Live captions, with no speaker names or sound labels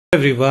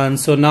Everyone,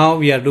 so now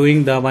we are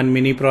doing the one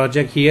mini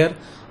project here.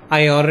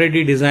 I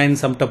already designed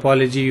some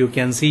topology. You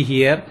can see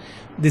here,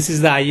 this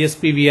is the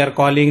ISP we are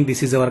calling.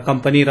 This is our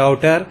company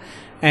router,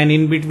 and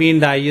in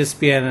between the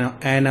ISP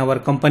and our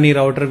company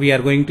router we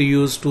are going to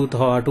use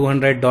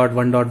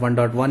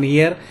 200.1.1.1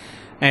 here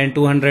and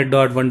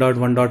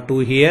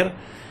 200.1.1.2 here,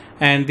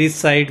 and this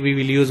side we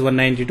will use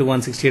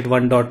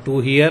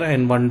 192.168.1.2 here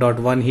and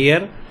 1.1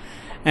 here,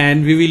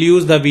 and we will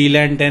use the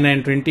VLAN 10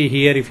 and 20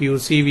 here. If you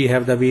see, we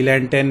have the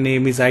VLAN 10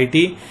 name is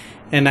IT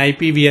and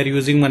IP we are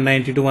using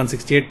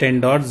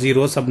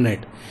 192.168.10.0 subnet,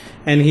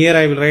 and here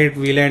I will write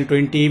VLAN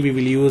 20 we will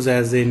use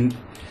as in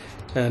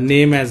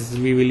name as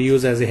we will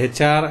use as a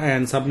HR,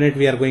 and subnet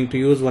we are going to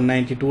use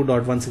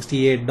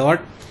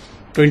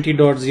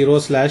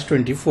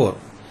 192.168.20.0/24.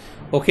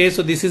 Okay,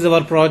 so this is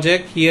our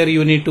project. Here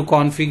you need to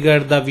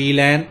configure the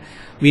VLAN,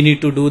 we need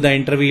to do the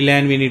inter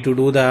VLAN, we need to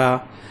do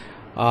the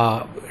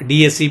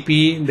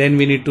DSCP, then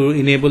we need to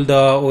enable the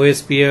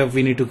OSPF,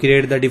 we need to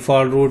create the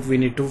default route, we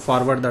need to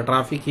forward the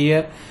traffic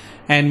here,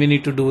 and we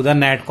need to do the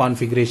NAT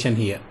configuration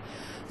here.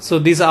 So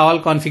these are all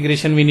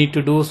configuration we need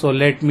to do. So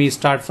let me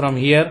start from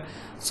here.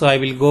 So I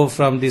will go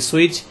from this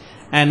switch,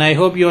 and I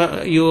hope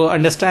you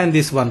understand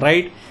this one,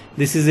 right?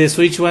 This is a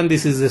switch 1,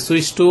 this is a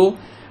switch 2,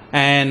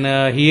 and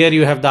here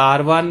you have the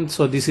R1.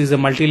 So this is a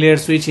multi-layer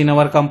switch in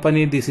our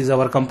company, this is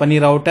our company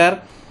router,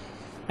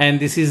 and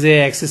this is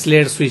a access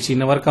layer switch in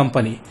our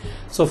company.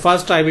 So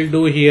first I will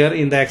do here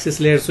in the access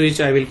layer switch,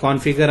 I will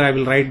configure, I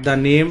will write the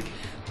name,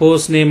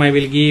 host name I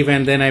will give,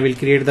 and then I will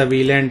create the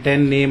VLAN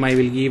 10 name I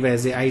will give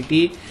as a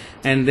IT,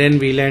 and then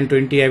VLAN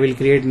 20 I will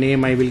create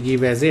name I will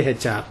give as a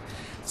HR.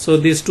 So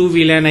these two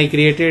VLAN I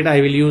created, I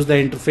will use the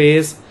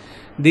interface.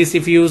 This,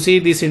 if you see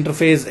this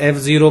interface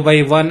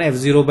F0/1,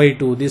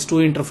 F0/2, these two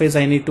interface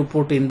I need to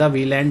put in the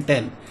VLAN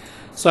 10.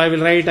 So I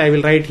will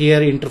write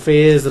here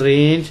interface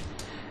range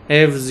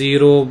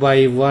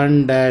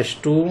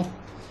F0/1-2,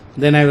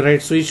 then I will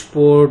write switch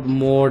port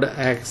mode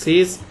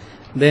axis,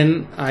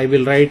 then I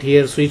will write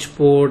here switch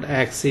port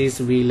axis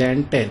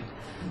VLAN 10.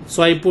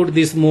 So I put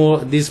this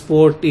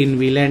port in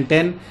VLAN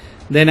 10,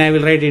 then I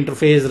will write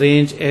interface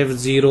range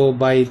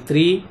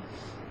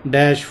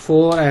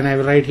F0/3-4, and I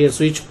will write here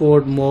switch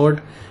port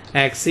mode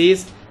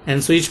axis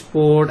and switch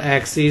port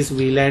axis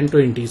VLAN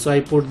 20. So I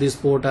put this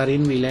port are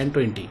in VLAN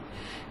 20.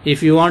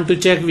 If you want to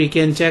check, we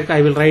can check.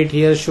 I will write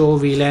here show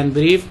VLAN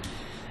brief,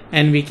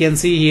 and we can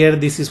see here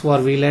this is for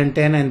VLAN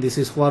 10 and this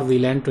is for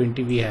VLAN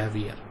 20 we have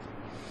here.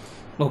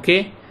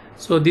 Okay,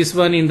 so this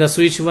one in the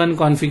switch 1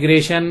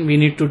 configuration we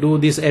need to do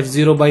this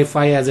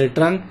F0/5 as a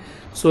trunk.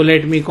 So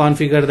let me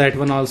configure that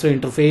one also.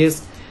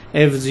 Interface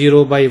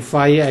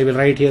F0/5, I will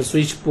write here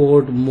switch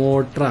port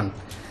mode trunk.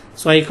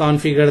 So I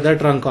configure the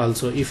trunk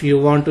also. If you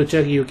want to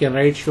check, you can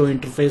write show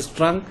interface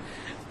trunk.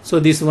 So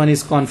this one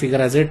is configured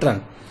as a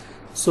trunk.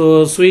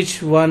 So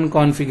switch 1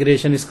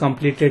 configuration is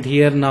completed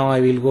here. Now I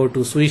will go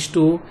to switch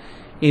 2.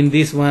 In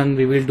this one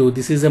we will do,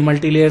 this is a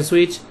multi-layer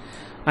switch.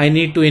 I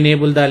need to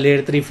enable the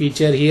layer 3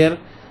 feature here.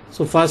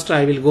 So first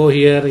I will go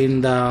here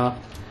in the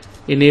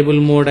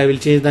enable mode, I will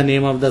change the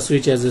name of the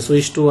switch as a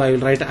switch 2. I will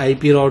write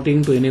IP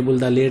routing to enable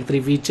the layer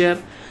 3 feature.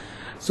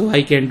 So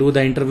I can do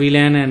the inter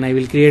VLAN, and I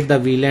will create the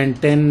VLAN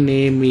 10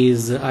 name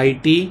is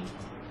IT,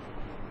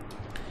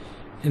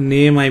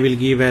 name I will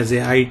give as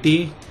a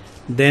IT.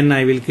 Then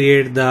I will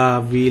create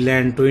the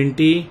VLAN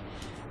 20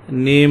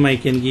 name I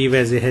can give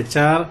as a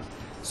HR.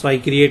 So I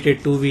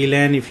created two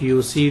VLAN. If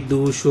you see,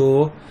 do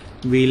show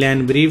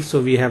VLAN brief.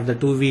 So we have the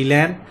two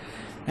VLAN,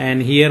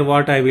 and here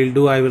what I will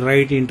do, I will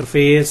write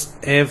interface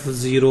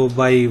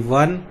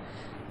F0/1.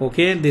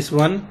 Okay, this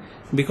one,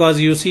 because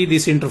you see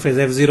this interface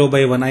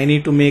F0/1, I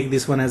need to make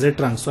this one as a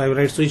trunk. So I will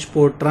write switch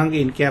port trunk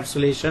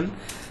encapsulation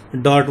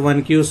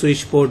 .1q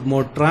switch port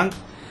mode trunk,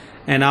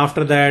 and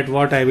after that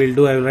what I will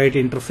do, I will write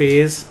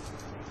interface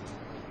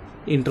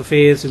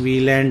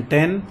VLAN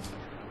 10.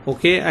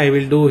 Okay, I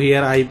will do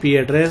here IP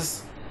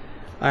address.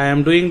 I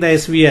am doing the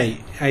SVI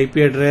IP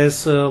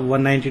address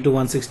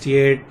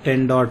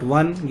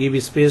 192.168.10.1,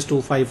 give space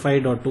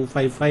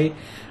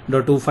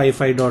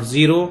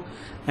 255.255.255.0,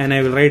 and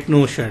I will write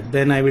no shut.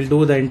 Then I will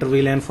do the inter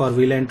VLAN for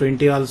VLAN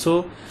 20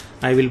 also.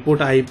 I will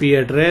put IP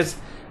address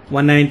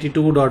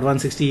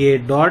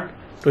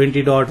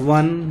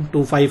 192.168.20.1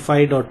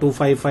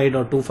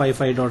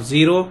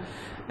 255.255.255.0.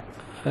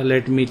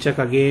 Let me check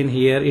again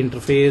here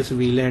interface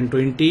VLAN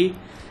 20,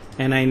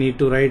 and I need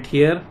to write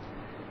here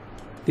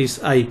this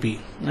IP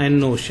and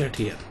no shut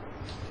here.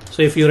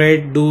 So if you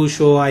write do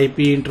show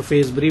IP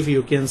interface brief,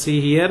 you can see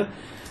here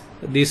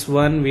this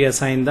one we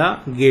assign the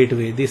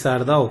gateway. These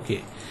are the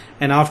okay,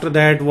 and after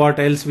that what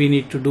else we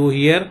need to do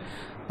here,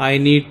 I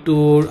need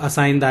to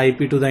assign the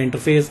IP to the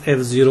interface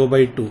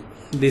F0/2,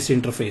 this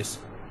interface.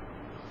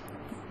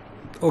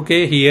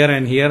 Okay, here,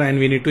 and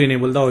we need to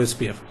enable the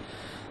OSPF.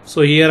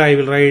 So here I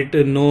will write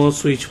no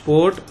switch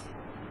port,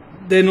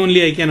 then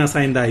only I can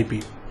assign the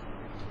IP.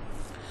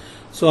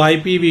 So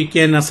IP we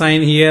can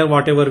assign here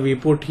whatever we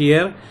put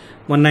here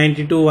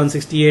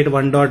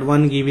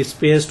 192.168.1.1, give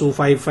space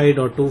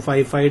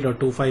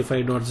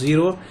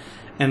 255.255.255.0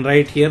 and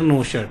write here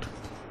no shut.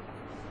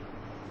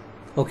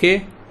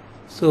 Okay,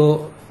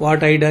 so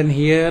what I done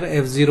here,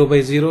 F0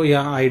 by 0,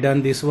 yeah, I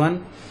done this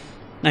one.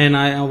 And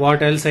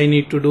what else I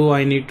need to do,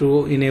 I need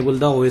to enable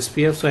the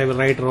OSPF. So I will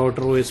write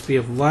router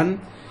OSPF 1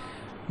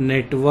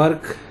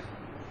 network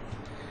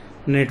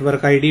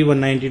ID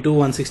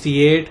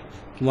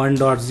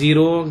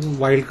 192.168.1.0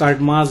 wildcard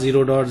mask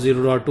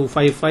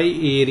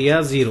 0.0.255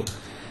 area 0.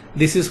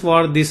 This is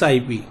for this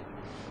IP,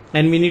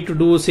 and we need to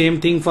do same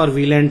thing for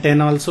VLAN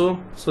 10 also.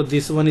 So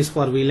this one is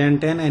for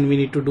VLAN 10, and we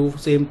need to do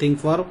same thing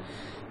for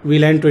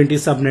VLAN 20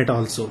 subnet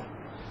also.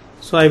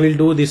 So I will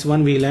do this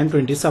one VLAN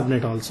 20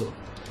 subnet also.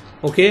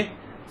 Okay,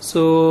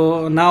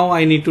 so now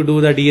I need to do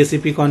the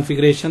DHCP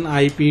configuration.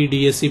 IP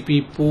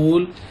DHCP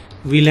pool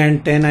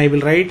VLAN 10 I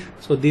will write.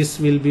 So this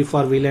will be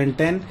for VLAN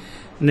 10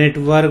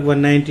 network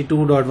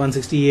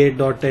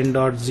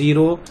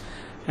 192.168.10.0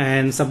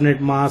 and subnet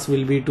mask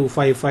will be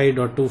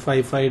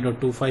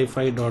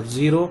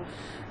 255.255.255.0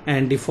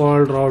 and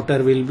default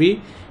router will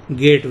be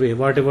gateway,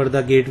 whatever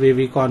the gateway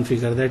we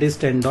configure, that is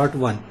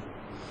 10.1.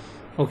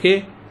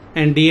 okay,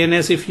 and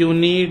DNS if you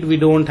need, we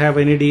don't have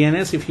any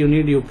DNS. If you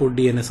need, you put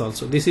DNS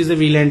also. This is a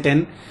VLAN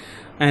 10,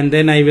 and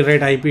then I will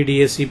write IP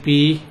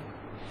DHCP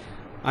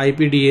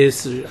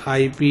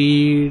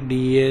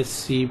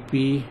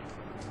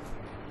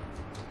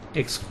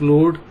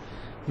exclude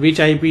which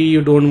IP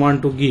you don't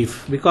want to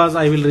give, because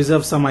I will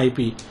reserve some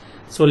IP,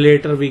 so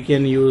later we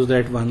can use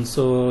that one.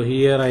 So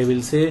here I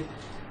will say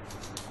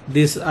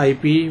this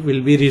IP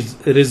will be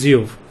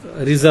reserve.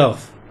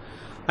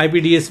 IP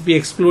DHCP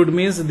exclude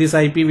means this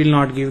IP will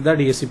not give the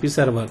DHCP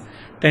server.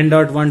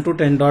 10.1 to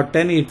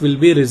 10.10 it will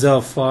be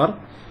reserved for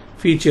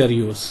future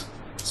use.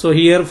 So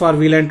here for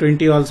VLAN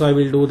 20 also I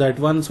will do that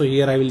one. So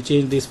here I will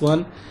change this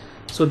one.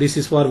 So this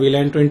is for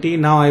VLAN 20.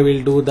 Now I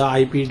will do the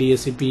IP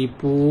DHCP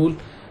pool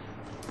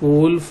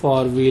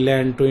for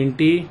VLAN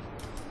 20,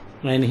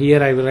 and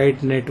here I will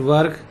write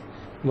network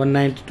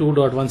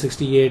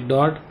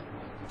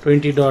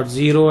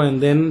 192.168.20.0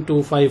 and then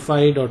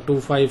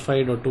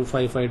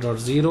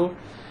 255.255.255.0,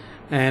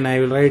 and I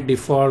will write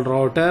default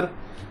router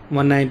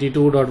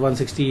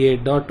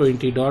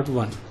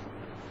 192.168.20.1.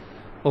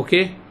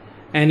 okay,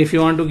 and if you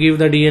want to give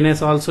the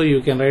DNS also, you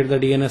can write the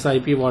DNS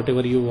IP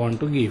whatever you want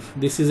to give.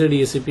 This is a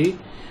DHCP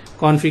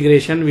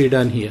configuration we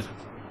done here.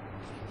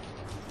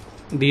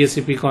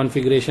 DHCP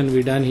configuration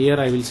we done here.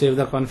 I will save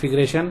the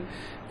configuration,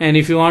 and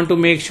if you want to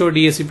make sure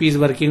DHCP is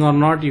working or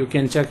not, you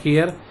can check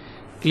here.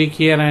 Click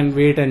here and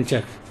wait and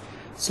check.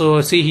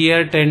 So see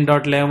here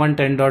 10.11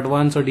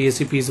 10.1, so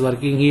DHCP is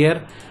working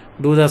here.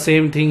 Do the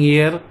same thing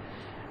here.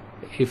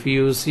 If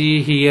you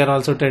see here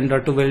also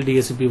 10.12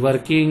 DHCP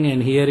working,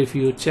 and here if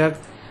you check,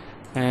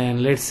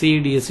 and let's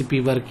see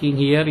DHCP working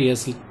here,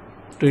 yes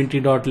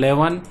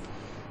 20.11,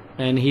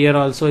 and here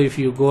also if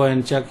you go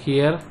and check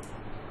here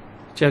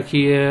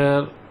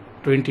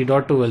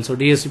 20.12, so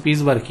DHCP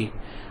is working.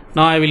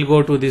 Now I will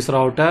go to this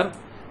router,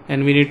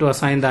 and we need to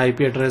assign the IP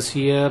address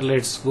here.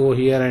 Let's go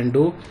here and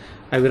do.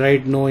 I will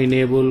write no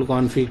enable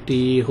config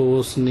t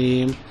host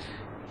name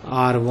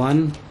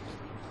R1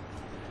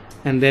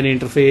 and then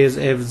interface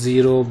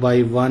F0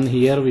 by 1.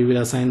 Here we will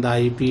assign the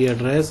IP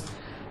address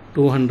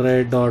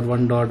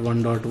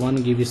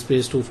 200.1.1.1, give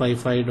space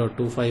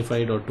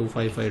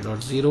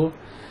 255.255.255.0,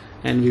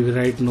 and we will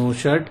write no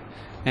shut,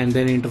 and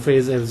then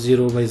interface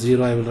F0 by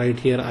 0. I will write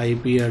here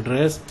IP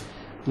address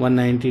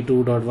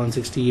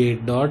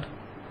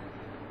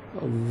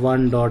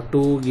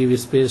 192.168.1.2, give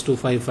space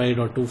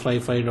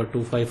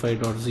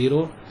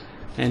 255.255.255.0,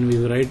 and we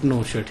will write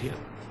no shut here.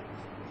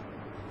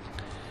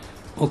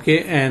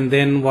 Okay, and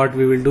then what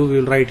we will do, we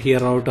will write here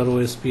router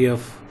OSPF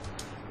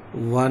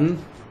 1,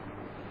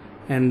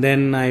 and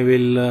then I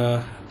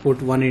will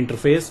put one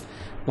interface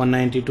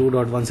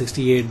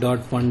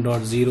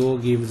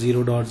 192.168.1.0, give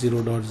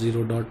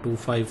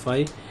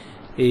 0.0.0.255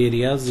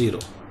 area 0.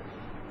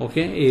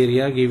 okay,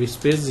 area give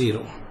space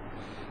 0.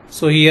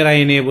 So here I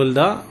enable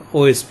the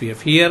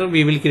OSPF. Here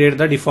we will create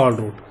the default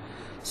route.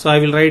 So I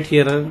will write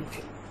here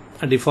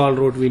a default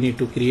route we need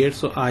to create.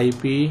 So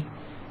IP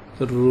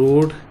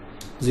route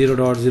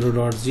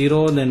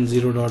 0.0.0, then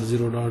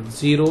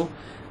 0.0.0.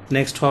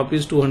 Next hop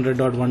is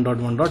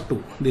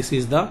 200.1.1.2. This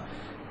is the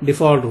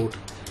default route.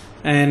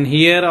 And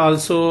here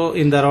also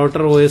in the router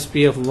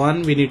OSPF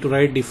 1 we need to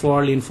write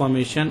default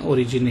information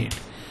originate.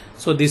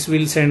 So this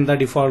will send the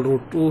default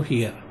route to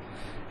here.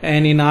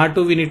 And in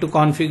R2 we need to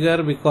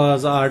configure,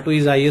 because R2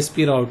 is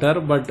ISP router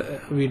but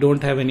we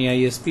don't have any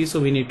ISP, so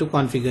we need to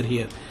configure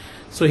here.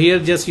 So here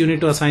just you need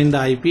to assign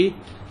the IP.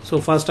 So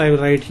first I will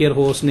write here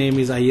host name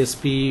is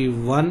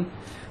ISP1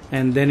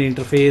 and then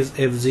interface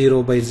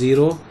F0 by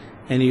 0,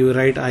 and you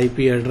write IP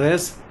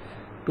address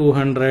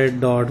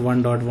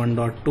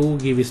 200.1.1.2,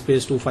 give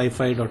space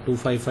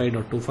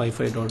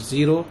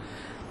 255.255.255.0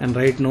 and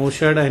write no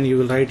shut, and you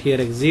will write here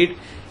exit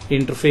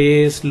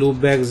interface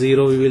loopback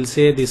 0. We will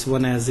say this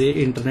one as a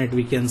internet,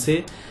 we can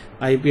say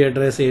IP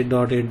address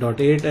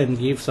 8.8.8 and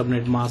give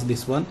subnet mask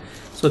this one.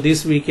 So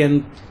this we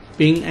can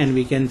ping and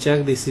we can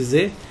check. This is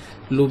a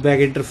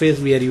loopback interface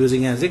we are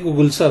using as a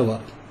Google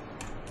server.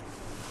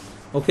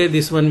 Okay,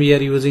 this one we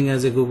are using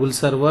as a Google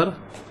server,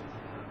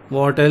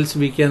 What else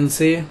we can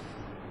say?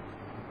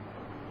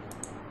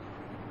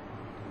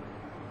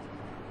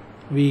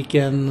 We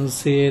can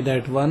say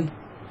that one.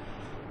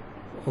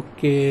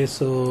 Okay,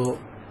 so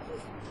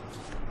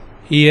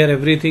here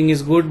everything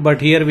is good,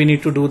 but here we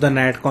need to do the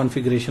NAT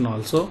configuration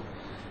also.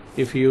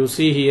 If you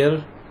see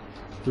here,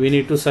 we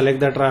need to select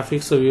the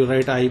traffic, so you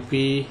write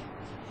IP.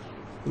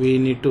 We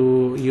need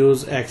to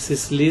use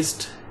access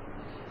list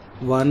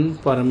 1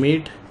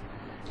 permit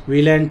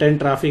VLAN 10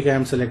 traffic. I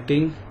am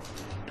selecting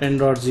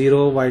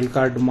 10.0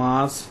 wildcard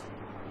mask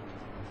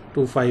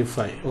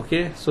 255.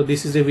 Okay, so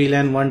this is a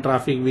VLAN 1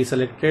 traffic we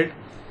selected,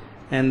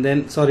 and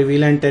then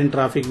VLAN 10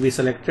 traffic we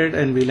selected,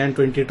 and VLAN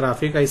 20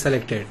 traffic I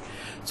selected.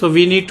 So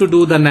we need to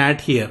do the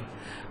NAT here.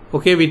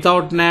 Okay,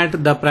 without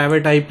NAT the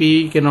private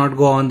IP cannot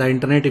go on the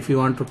internet. If you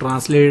want to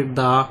translate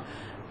the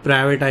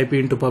private IP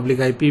into public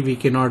IP, we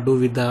cannot do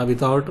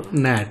without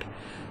NAT.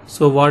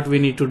 So what we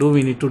need to do?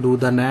 We need to do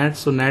the NAT.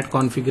 So NAT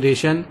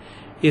configuration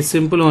is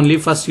simple only.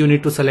 First you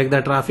need to select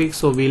the traffic.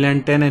 So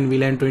VLAN 10 and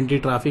VLAN 20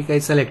 traffic I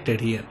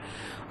selected here.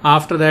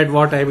 After that,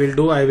 what I will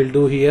do? I will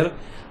do here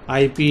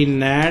IP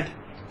NAT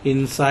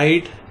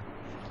inside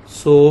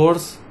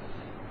source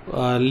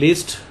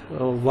list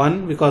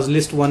 1, because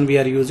list 1 we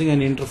are using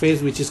an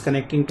interface which is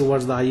connecting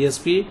towards the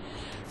ISP.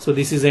 So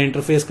this is the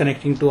interface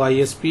connecting to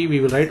ISP. We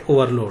will write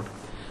overload.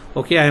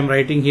 Okay, I am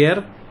writing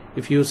here.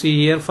 If you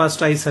see here,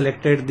 first I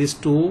selected these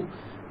two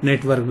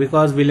network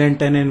because VLAN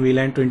 10 and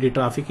VLAN 20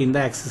 traffic in the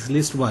access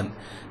list 1.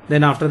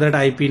 Then after that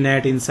IP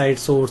NAT inside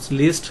source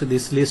list,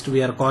 this list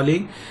we are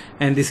calling,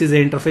 and this is the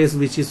interface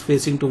which is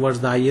facing towards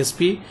the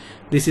ISP.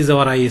 This is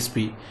our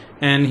ISP,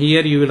 and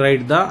here you will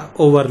write the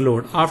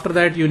overload. After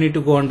that you need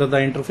to go under the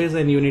interface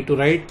and you need to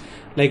write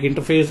like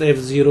interface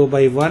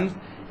F0/1.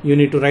 You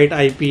need to write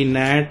IP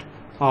NAT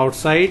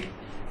outside,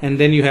 and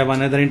then you have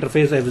another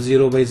interface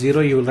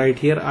F0/0. You will write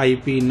here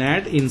IP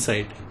NAT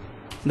inside.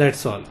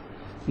 That's all.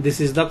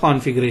 This is the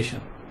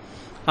configuration.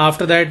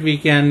 After that we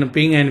can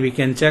ping and we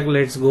can check.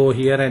 Let's go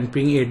here and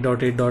ping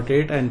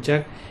 8.8.8 and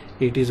check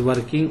it is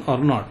working or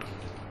not.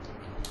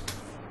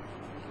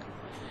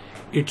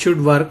 It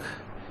should work.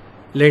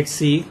 Let's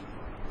see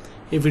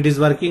if it is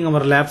working. Our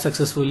lab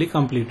successfully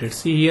completed.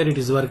 See here, it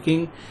is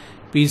working.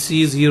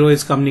 PC0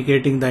 is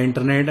communicating the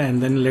internet,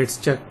 and then let's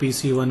check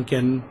PC1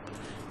 can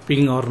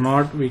ping or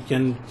not. We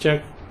can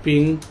check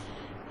ping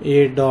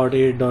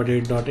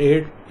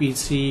 8.8.8.8.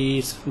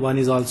 PC1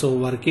 is also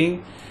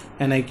working,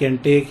 and I can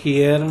take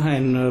here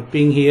and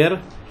ping here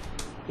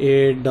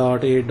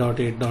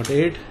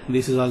 8.8.8.8.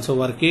 This is also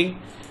working,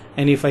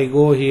 and if I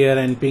go here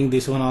and ping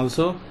this one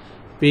also,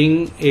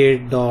 ping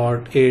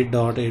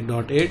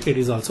 8.8.8.8, it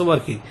is also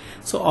working.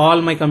 So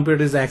all my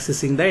computer is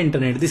accessing the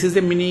internet. This is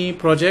a mini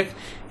project,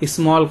 a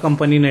small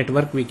company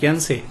network we can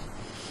say.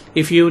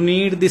 If you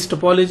need this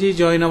topology,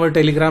 join our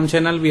Telegram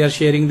channel. We are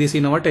sharing this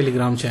in our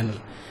Telegram channel,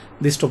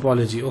 this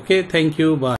topology. Okay, thank you, bye.